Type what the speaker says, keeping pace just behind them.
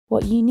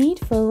What you need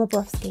for a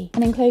roborovski: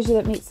 an enclosure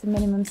that meets the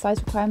minimum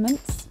size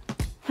requirements.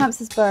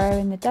 Hamsters burrow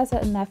in the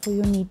desert and therefore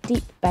you'll need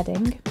deep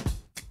bedding.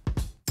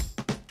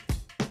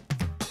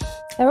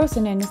 They're also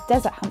known as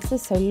desert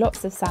hamsters, so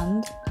lots of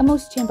sand. A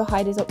multi-chamber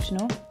hide is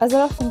optional, as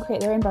they'll often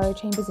create their own burrow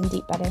chambers in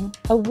deep bedding.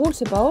 A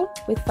water bowl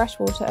with fresh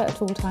water at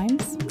all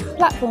times.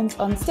 Platforms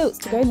on stilts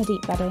to go in the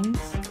deep bedding.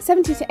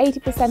 70 to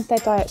 80% of their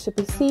diet should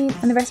be seeds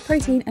and the rest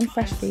protein and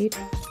fresh food.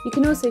 You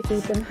can also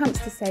feed them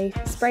hamster-safe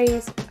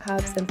sprays,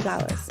 herbs and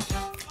flowers.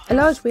 A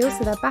large wheel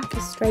so their back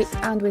is straight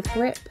and with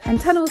grip, and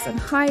tunnels and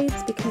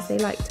hides because they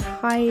like to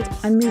hide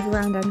and move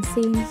around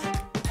unseen.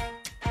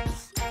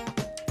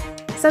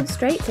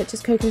 Substrate such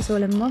as coconut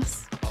oil and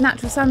moss,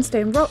 natural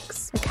sandstone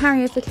rocks, a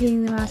carrier for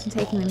cleaning them out and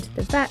taking them to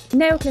the vet,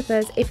 nail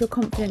clippers if you're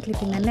confident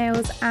clipping their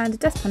nails, and a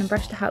dustpan and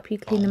brush to help you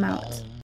clean them out.